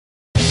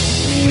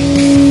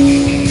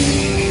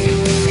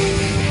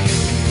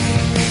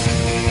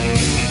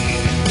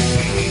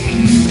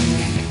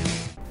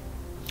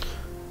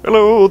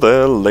Hello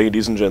there,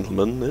 ladies and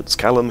gentlemen, it's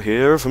Callum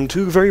here from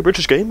Two Very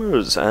British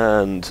Gamers,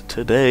 and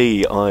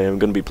today I am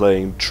going to be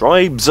playing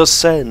Tribes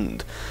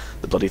Ascend.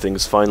 The bloody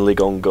thing's finally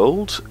gone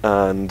gold,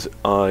 and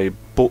I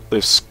bought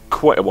this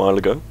quite a while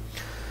ago.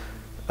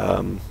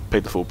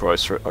 Paid the full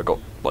price for it. I got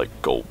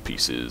like gold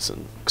pieces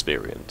and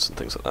experience and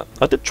things like that.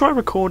 I did try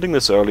recording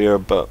this earlier,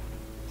 but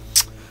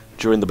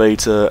during the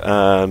beta,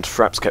 and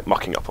Fraps kept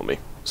mucking up on me.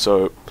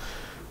 So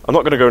I'm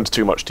not going to go into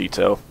too much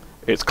detail.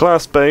 It's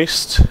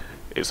class-based.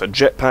 It's a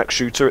jetpack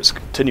shooter. It's a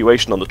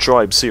continuation on the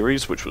Tribes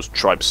series, which was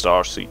Tribes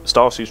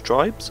Starsiege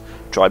Tribes,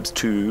 Tribes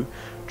 2,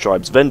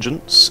 Tribes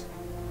Vengeance.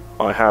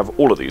 I have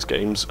all of these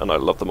games, and I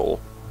love them all.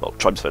 Well,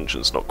 Tribes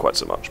Vengeance not quite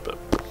so much, but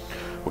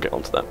we'll get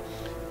on to that.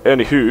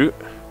 Anywho,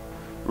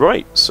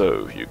 right,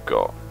 so you've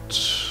got...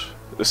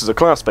 This is a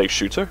class-based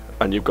shooter,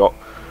 and you've got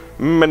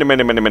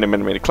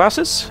many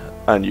classes,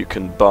 and you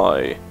can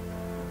buy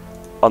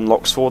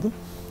unlocks for them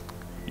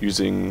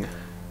using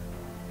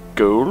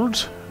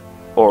gold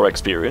or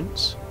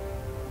experience,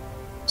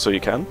 so you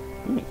can.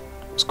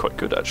 It's quite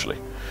good actually.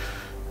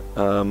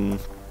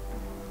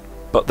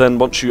 But then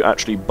once you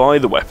actually buy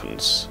the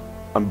weapons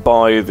and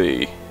buy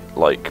the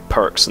like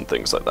perks and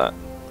things like that,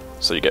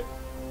 so you get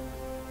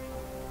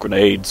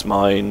grenades,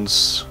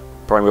 mines,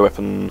 primary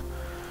weapon,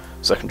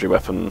 secondary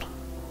weapon,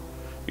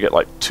 you get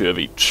like 2 of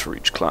each for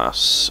each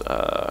class.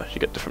 You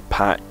get different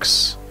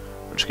packs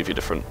which give you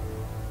different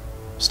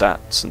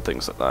stats and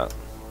things like that.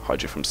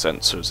 Hide you from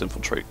sensors,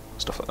 infiltrate,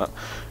 stuff like that.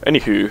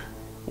 Anywho,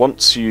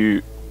 once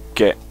you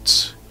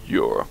get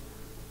your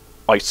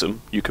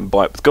item, you can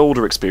buy it with gold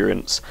or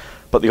experience,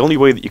 but the only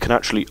way that you can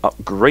actually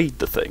upgrade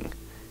the thing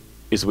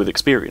is with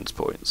experience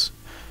points.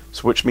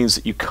 So which means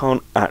that you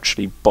can't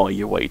actually buy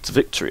your way to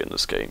victory in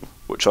this game,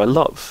 which I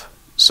love.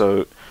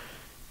 So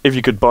if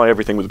you could buy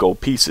everything with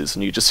gold pieces,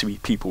 and you just see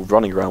people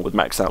running around with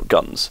maxed out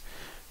guns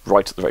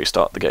right at the very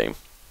start of the game,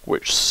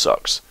 which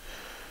sucks.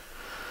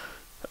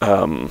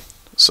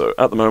 So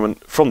at the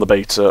moment, from the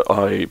beta,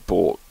 I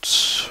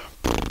bought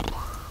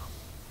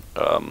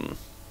the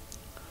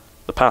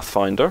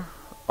Pathfinder.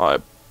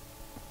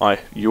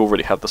 You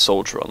already had the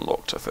Soldier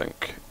unlocked, I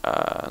think,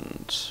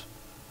 and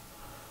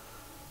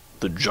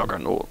the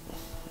Juggernaut.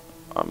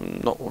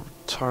 I'm not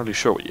entirely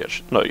sure what you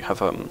actually... No, you have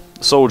the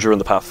Soldier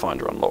and the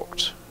Pathfinder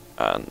unlocked,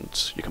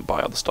 and you can buy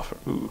other stuff.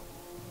 Ooh.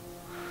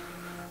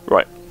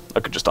 Right,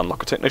 I could just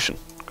unlock a Technician,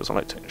 because I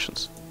like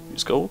Technicians.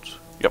 Use gold?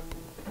 Yep.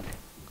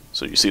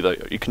 So you see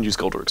that you can use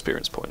gold or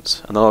experience points,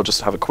 and then I'll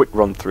just have a quick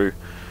run through,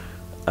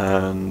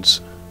 and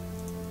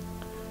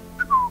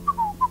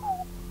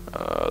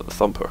the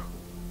Thumper.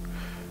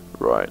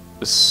 Right,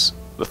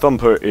 the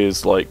Thumper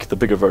is like the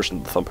bigger version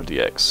of the Thumper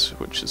DX,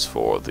 which is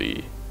for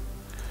the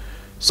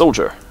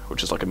Soldier,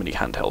 which is like a mini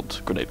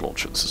handheld grenade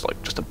launcher. This is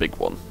like just a big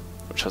one,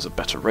 which has a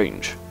better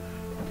range.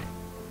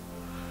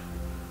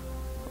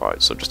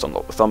 Right, so just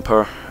unlock the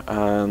Thumper,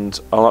 and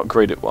I'll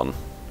upgrade it one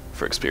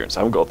for experience.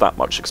 I haven't got that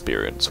much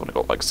experience when I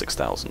got like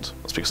 6,000.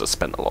 That's because I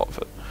spent a lot of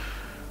it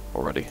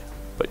already.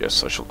 But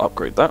yes, I shall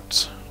upgrade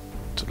that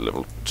to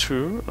level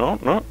 2.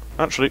 No,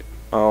 actually,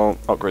 I'll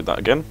upgrade that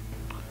again.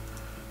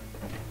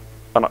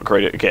 And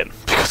upgrade it again,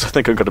 because I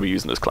think I'm going to be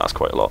using this class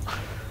quite a lot.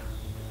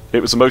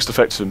 It was the most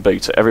effective in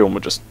beta. Everyone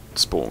would just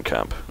spawn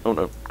camp. Oh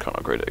no, can't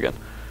upgrade it again.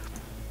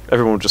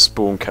 Everyone would just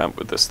spawn camp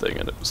with this thing,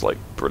 and it was like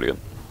brilliant.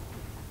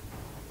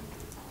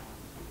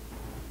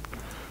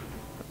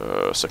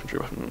 Secondary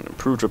weapon,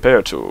 improved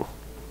repair tool.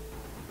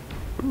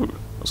 Ooh,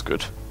 that's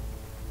good.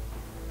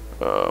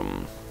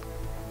 Oh,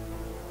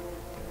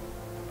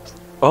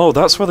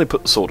 that's where they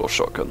put the sword or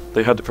shotgun.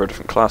 They had it for a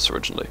different class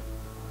originally.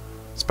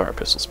 Sparrow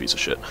pistol's a piece of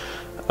shit.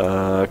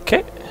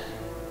 Okay.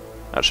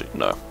 Actually,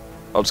 no.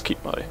 I'll just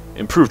keep my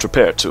improved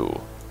repair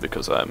tool,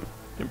 because I'm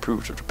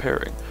improved at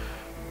repairing.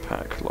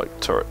 Pack,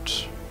 light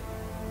turret.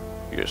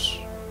 Yes.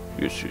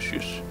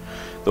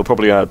 They'll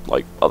probably add,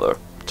 like, other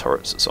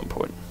turrets at some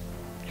point.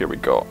 Here we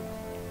go.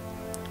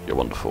 Your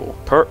wonderful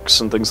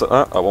perks and things like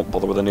that. I won't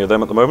bother with any of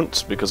them at the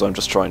moment, because I'm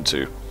just trying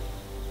to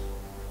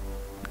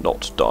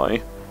not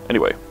die.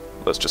 Anyway,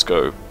 let's just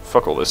go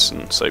fuck all this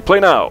and say, play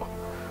now!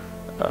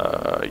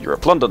 You're a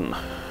London.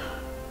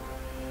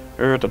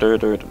 Let's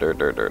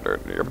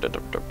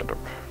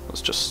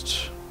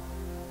just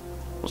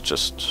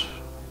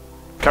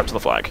capture the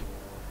flag.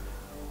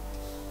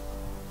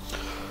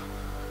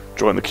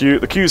 Join the queue.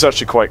 The queue's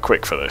actually quite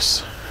quick for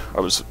this.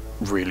 I was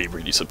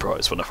really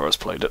surprised when I first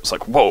played it. It's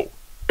like, whoa,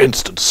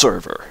 instant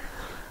server.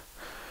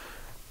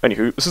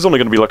 Anywho, this is only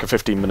going to be like a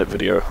 15-minute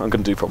video. I'm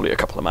going to do probably a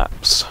couple of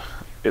maps.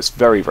 It's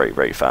very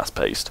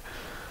fast-paced.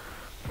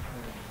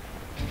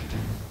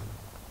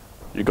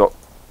 You got...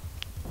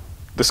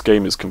 This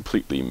game is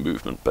completely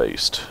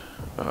movement-based.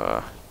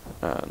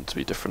 And to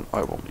be different,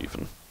 I won't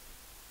even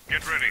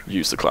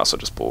use the class I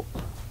just bought.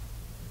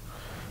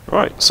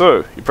 Right,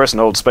 so, you press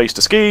and hold space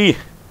to ski,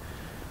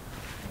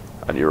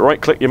 and you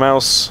right-click your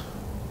mouse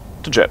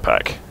to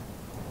jetpack.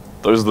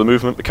 Those are the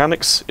movement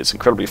mechanics. It's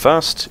incredibly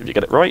fast if you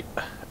get it right,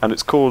 and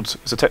it's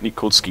a technique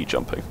called ski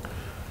jumping.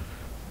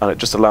 and it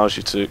just allows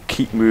you to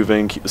keep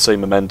moving, keep the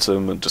same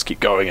momentum, and just keep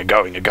going and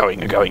going and going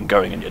and going and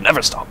going, and you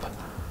never stop.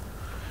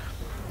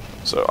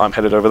 So I'm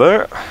headed over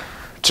there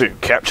to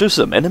capture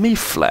some enemy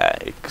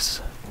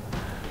flags.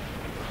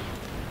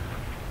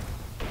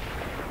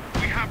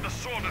 We have the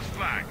Swordless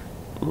flag.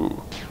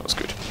 Ooh, that's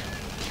good.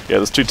 Yeah,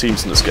 there's 2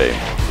 teams in this game.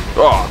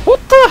 Oh, what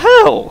the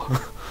hell?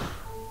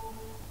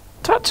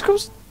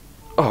 Tacticals?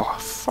 Oh,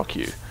 fuck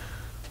you.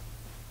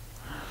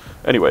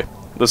 Anyway,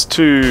 there's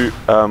 2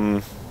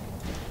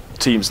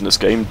 teams in this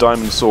game,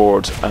 Diamond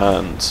Sword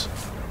and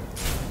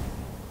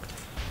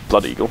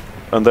Blood Eagle,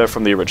 and they're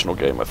from the original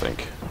game, I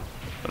think.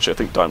 Actually, I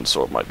think Diamond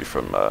Sword might be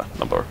from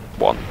number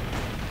 1.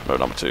 No,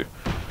 number 2.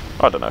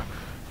 I don't know.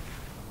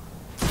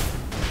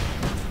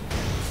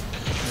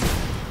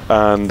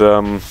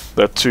 And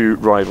they're 2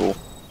 rival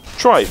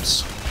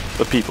tribes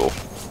of people.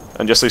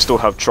 And yes, they still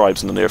have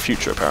tribes in the near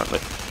future, apparently.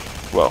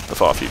 Well, the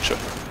far future.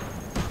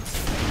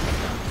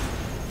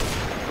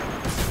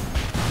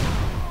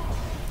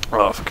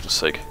 Oh, for goodness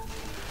sake.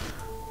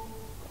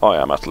 I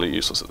am utterly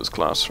useless at this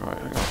class. Right,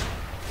 hang on.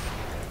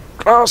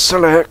 Class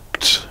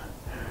select!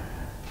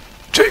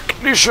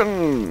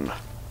 Technician! Let's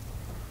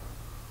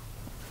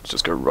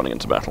just go running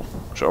into battle,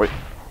 shall we?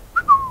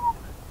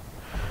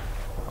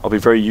 I'll be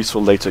very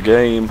useful later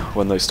game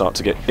when they start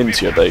to get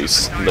into your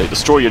base and they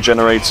destroy your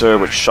generator,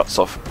 which shuts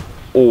off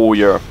all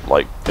your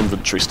like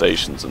inventory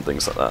stations and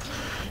things like that.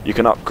 You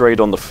can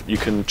upgrade on the you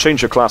can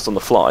change your class on the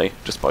fly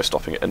just by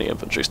stopping at any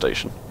inventory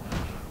station,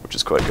 which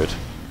is quite good.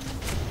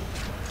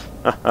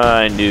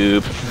 Haha,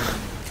 noob.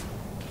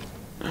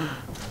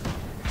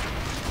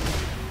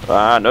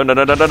 Ah, no, no,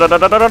 no, no, no, no, no,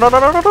 no, no, no, no,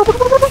 no,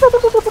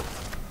 no,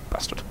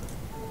 bastard.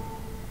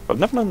 I've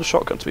never known the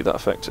shotgun to be that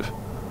effective.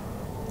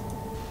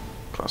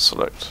 Class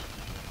select.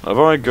 Now if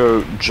I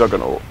go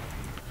Juggernaut,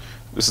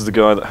 this is the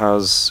guy that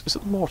has... is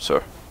it the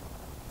mortar?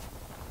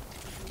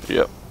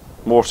 Yep.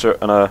 Mortar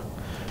and a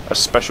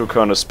special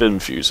kind of spin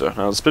fuser.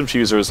 Now the spin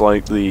fuser is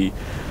like the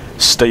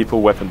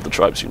staple weapon of the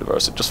Tribes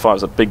universe. It just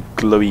fires a big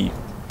glowy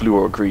blue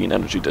or green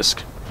energy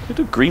disc. They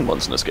do green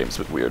ones in this game, it's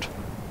a bit weird.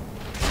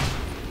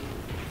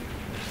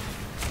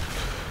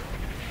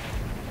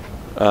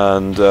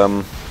 And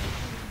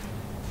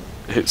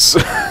it's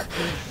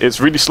it's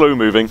really slow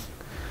moving,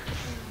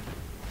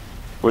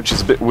 which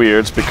is a bit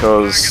weird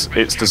because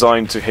it's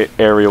designed to hit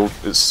aerial.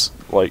 It's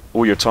like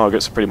all your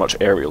targets are pretty much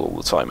aerial all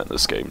the time in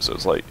this game, so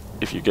it's like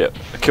if you get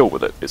a kill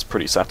with it, it's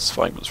pretty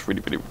satisfying, but it's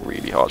really, really,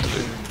 really hard to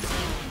do.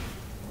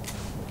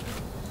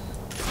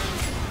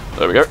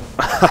 There we go.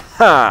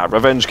 Haha!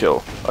 Revenge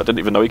kill. I didn't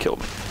even know he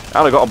killed me.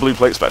 And I got a blue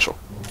plate special,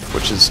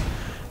 which is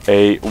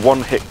a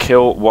one-hit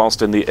kill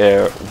whilst in the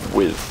air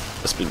with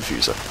a spin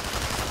fuser.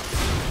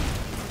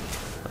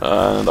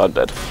 And I'm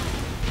dead.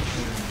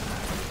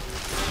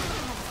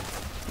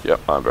 Yep,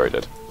 I'm very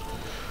dead.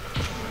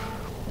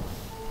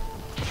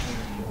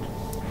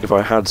 If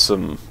I had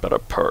some better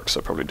perks,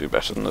 I'd probably do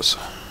better than this.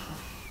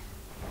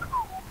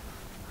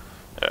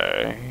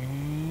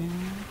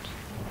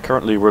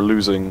 Currently we're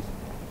losing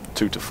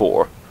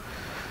 2-4,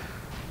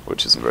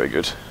 which isn't very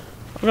good.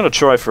 I'm going to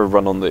try for a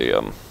run on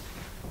the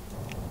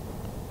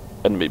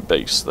enemy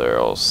base there.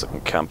 I'll sit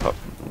and camp up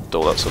and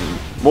dole out some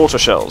mortar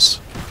shells.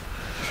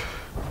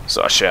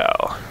 So I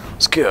shall.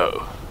 Let's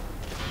go.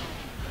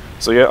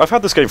 So yeah, I've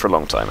had this game for a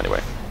long time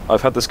anyway.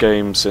 I've had this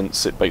game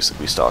since it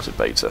basically started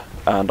beta,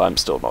 and I'm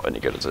still not any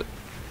good at it,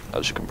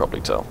 as you can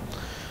probably tell.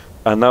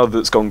 And now that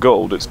it's gone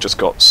gold, it's just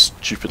got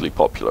stupidly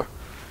popular.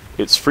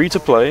 It's free to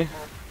play,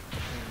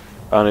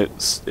 and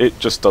it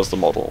just does the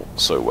model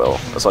so well,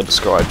 as I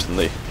described in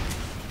the...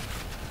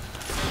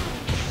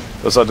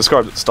 As I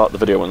described at the start of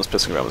the video when I was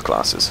pissing around with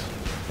classes.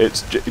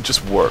 It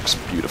just works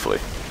beautifully.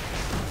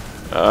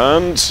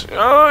 And...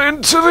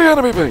 into the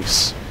enemy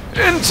base!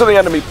 Into the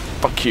enemy...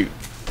 Fuck you.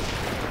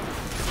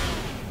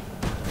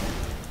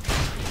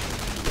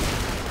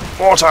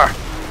 Water!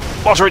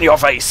 Water in your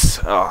face!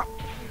 Ah,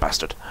 oh,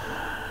 bastard.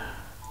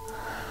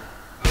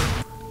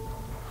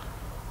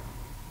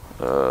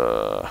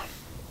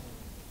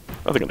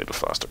 I think I need a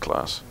faster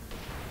class.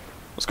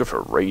 Let's go for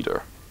a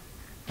raider.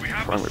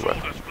 Primary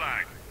weapon.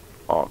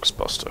 Arcs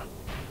Buster.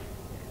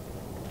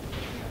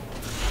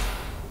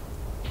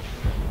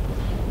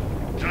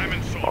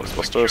 Arcs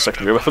Buster,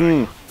 secondary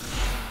weapon.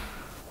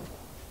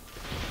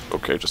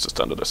 Okay, just a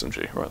standard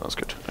SMG. Right, that's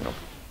good. Hang on.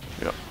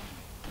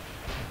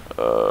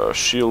 Yeah.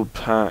 Shield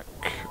pack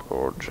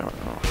or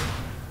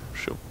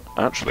shield.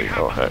 Actually,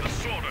 oh heck.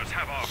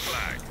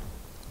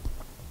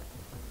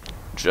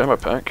 Jammer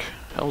pack.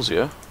 Hell's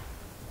yeah.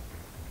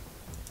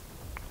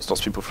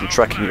 Stops people from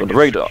tracking you on the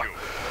radar.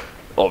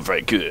 Oh,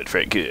 very good,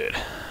 very good.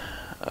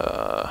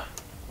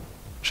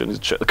 Should need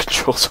to check the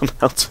controls on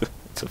how to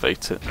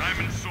activate it.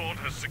 Diamond Sword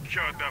has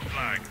secured their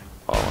flag.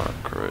 Armor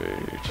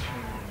upgrade.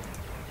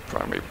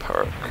 Primary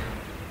perk.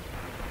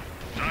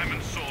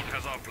 Diamond Sword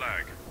has our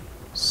flag.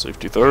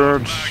 Safety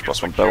third.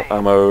 Plus 1 belt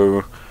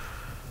ammo.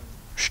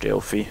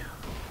 Stealthy.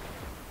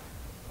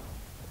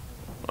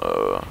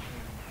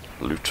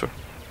 Looter.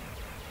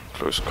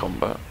 Close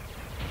combat.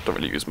 Don't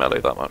really use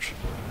melee that much.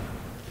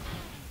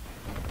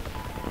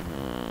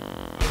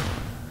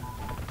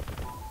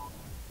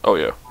 Oh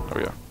yeah, oh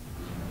yeah.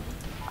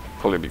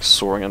 Probably be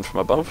soaring in from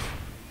above.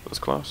 That's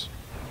class.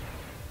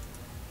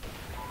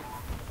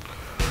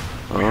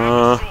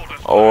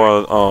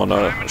 Oh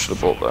no, I should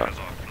have bought that.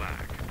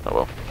 Oh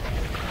well.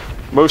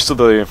 Most of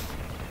the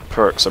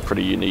perks are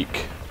pretty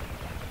unique,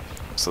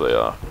 so they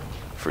are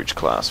for each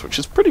class, which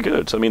is pretty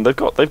good. I mean, they've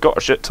got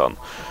a shit ton.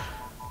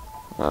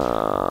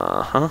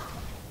 Our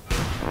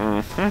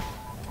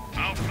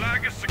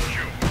flag is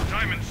secure.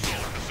 Diamond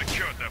Sword has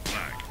secured their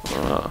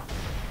flag.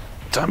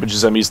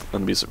 Damages enemies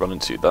that run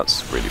into you.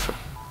 That's really fun.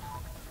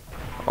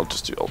 I'll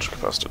just do Ultra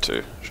Capacitor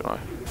too, shall I?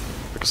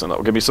 Because then that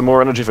will give me some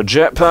more energy for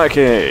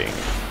jetpacking!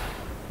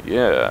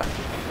 Yeah.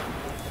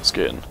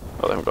 Skin.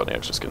 Oh, they haven't got any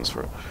extra skins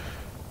for it.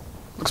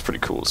 Looks pretty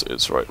cool as it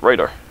is. Right,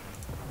 radar.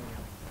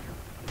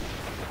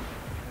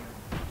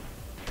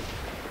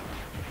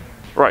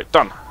 Right,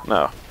 done.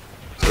 Now,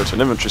 let's go to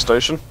an inventory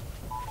station.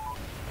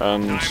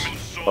 And...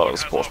 oh,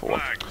 that's a portable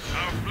one.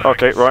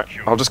 Okay, right.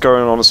 I'll just go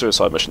in on a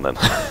suicide mission then.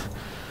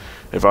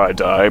 If I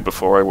die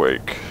before I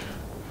wake,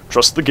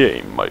 trust the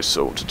game my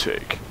soul to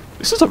take.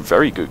 This is a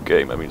very good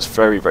game. I mean, it's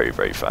very, very,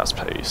 very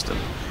fast-paced, and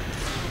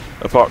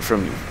apart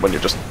from when you're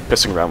just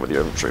pissing around with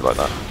your inventory like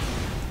that.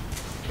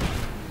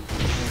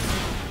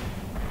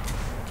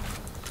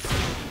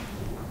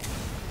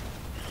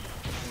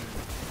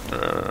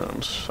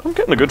 And I'm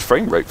getting a good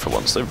frame rate for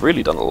once. They've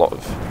really done a lot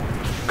of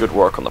good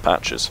work on the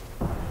patches.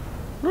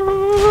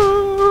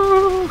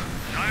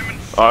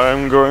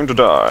 I'm going to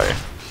die.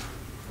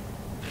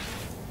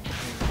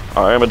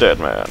 I am a dead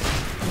man.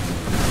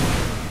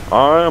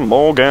 I am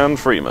Morgan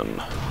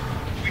Freeman.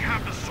 We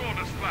have the sword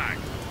as flag.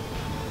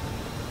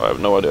 I have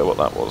no idea what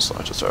that was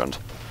I just earned.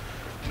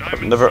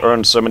 I've never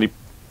earned so many...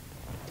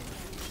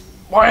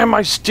 Why am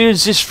I still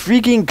this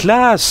freaking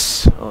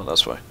class? Oh,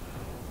 that's why.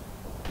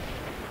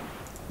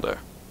 There.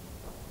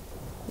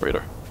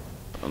 Reader.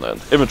 And then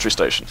inventory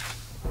station.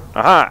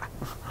 Aha!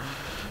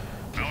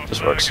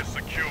 This works.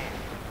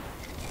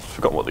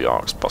 Forgotten what the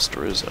Arcs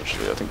Buster is,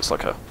 actually. I think it's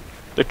like a...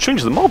 They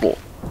changed the model!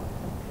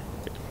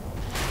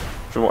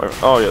 From what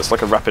oh yeah, it's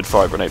like a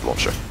rapid-fire grenade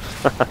launcher.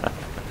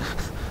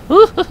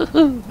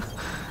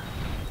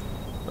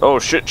 Oh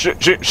shit,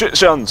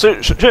 son!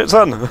 Shit,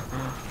 son!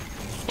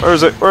 Where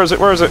is it? Where is it?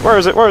 Where is it? Where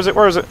is it? Where is it?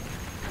 Where is it?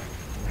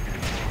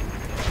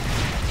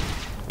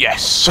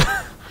 Yes!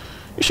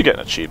 You should get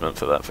an achievement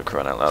for that, for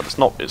crying out loud. It's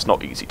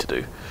not easy to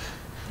do.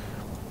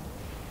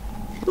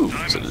 Ooh,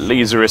 it's a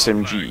laser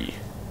SMG.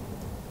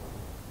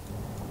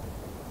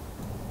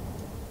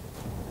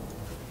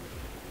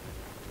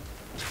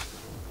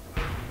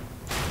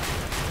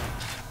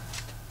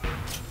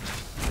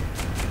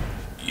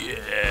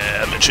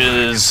 Yeah,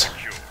 bitches!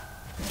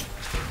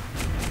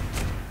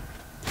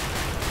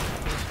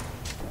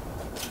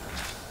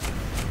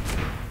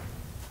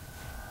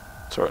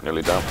 Turret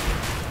nearly down.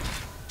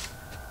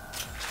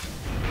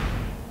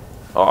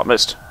 Oh, I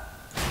missed.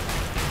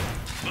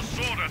 The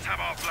soldiers have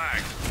our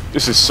flag.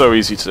 This is so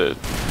easy to do.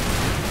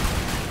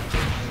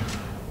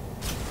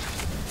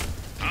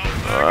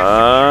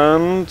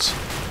 And...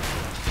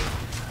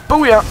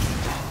 booyah!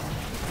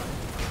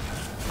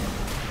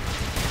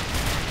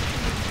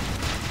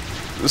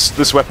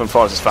 This weapon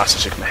fires as fast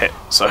as you can hit,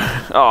 so...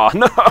 oh,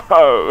 no!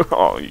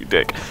 Oh, you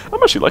dick.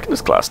 I'm actually liking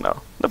this class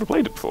now. Never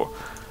played it before.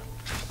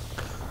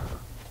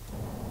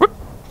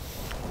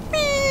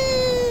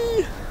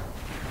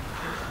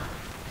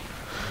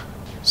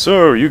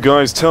 So, you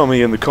guys tell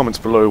me in the comments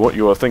below what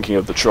you are thinking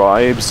of the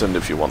tribes, and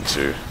if you want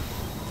to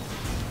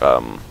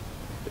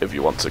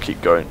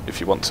keep going, if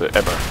you want to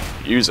ever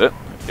use it.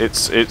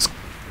 It's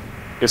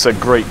a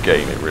great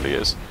game, it really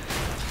is.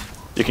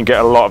 You can get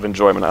a lot of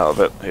enjoyment out of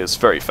it. It's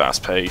very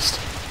fast-paced.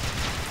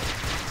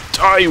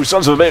 Die, you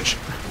sons of a bitch!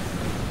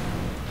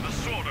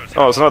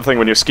 Oh, it's another thing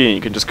when you're skiing,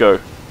 you can just go,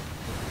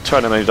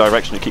 turn in any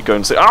direction and keep going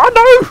and say, ah,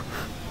 no!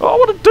 Oh,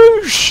 what a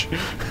douche!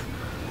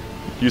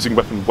 Using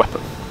weapon.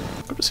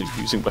 Good to see you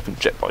using weapon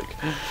jetbike.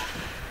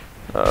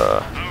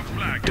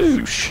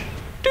 Douche.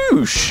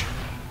 Douche!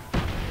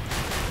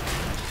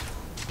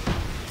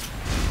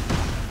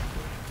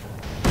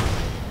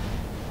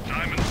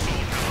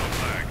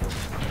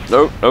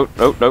 No,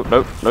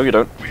 you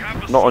don't.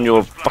 Not on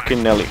your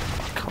fucking Nelly.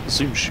 I can't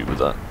zoom shoot with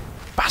that.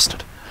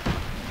 Bastard.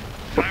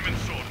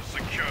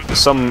 There's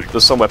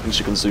some weapons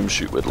you can zoom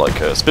shoot with, like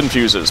spin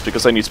fusers,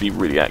 because they need to be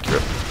really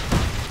accurate.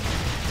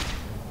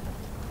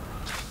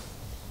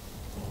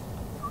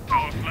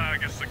 Our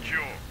flag is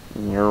secure.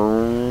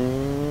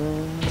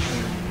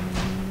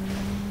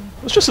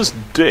 It's just this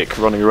dick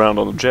running around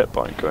on a jet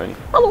bike going,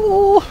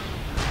 hello!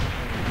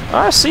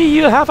 I see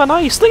you have a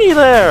nice thingy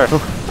there!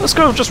 Let's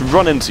go just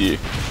run into you.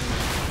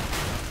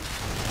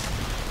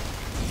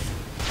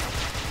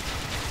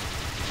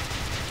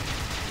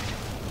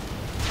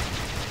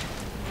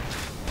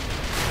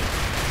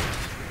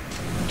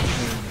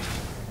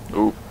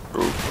 Ooh.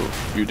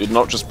 You did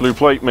not just blue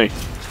plate me.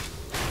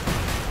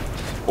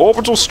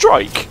 Orbital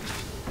strike?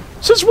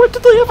 Since when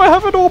did they ever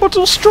have an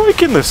orbital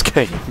strike in this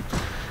game?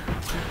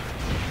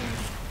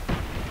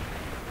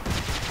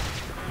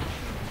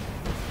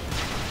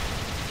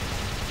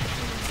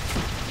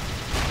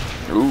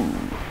 Ooh.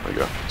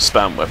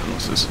 spam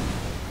weapons is.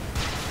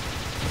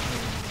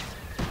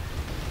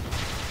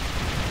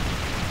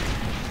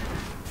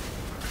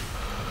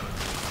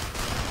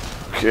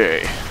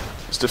 Okay,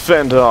 let's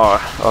defend our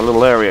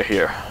little area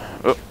here.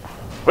 Oh,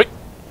 wait!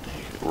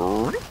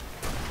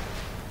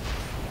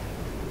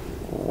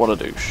 What a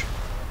douche.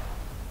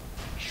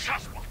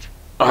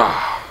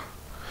 Ah,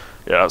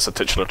 yeah, that's a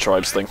titular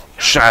tribes thing.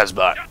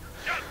 Shazbot.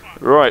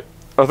 Right,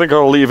 I think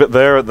I'll leave it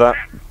there at that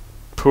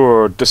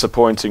poor,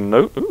 disappointing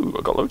note. Ooh,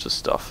 I got loads of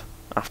stuff.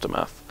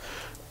 Aftermath.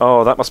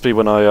 Oh, that must be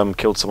when I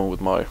killed someone with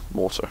my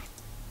mortar.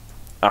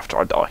 After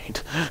I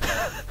died.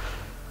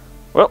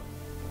 Well,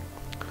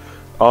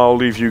 I'll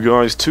leave you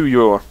guys to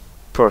your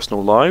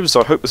personal lives.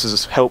 I hope this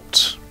has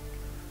helped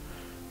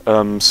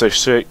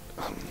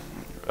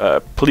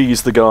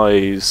please the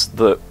guys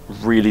that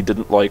really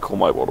didn't like all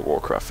my World of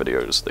Warcraft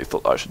videos. They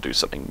thought I should do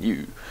something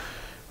new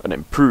and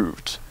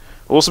improved.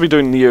 I'll also be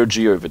doing Neo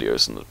Geo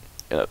videos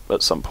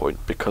at some point,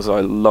 because I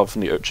love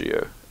Neo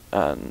Geo,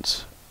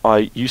 and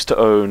I used to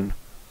own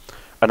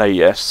an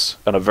AES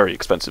and a very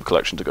expensive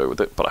collection to go with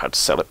it, but I had to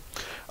sell it.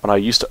 And I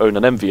used to own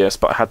an MVS,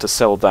 but I had to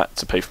sell that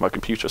to pay for my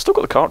computer. I've still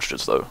got the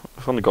cartridges though.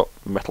 I've only got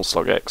Metal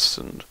Slug X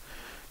and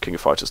King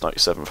of Fighters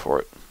 97 for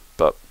it,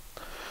 but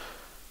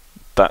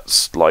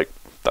that's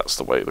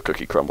the way the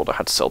cookie crumbled. I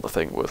had to sell the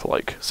thing with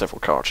like several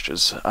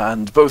cartridges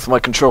and both my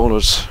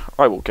controllers.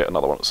 I will get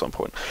another one at some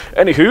point.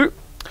 Anywho,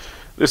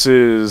 this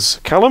is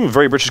Callum,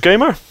 Very British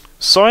Gamer,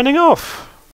 signing off.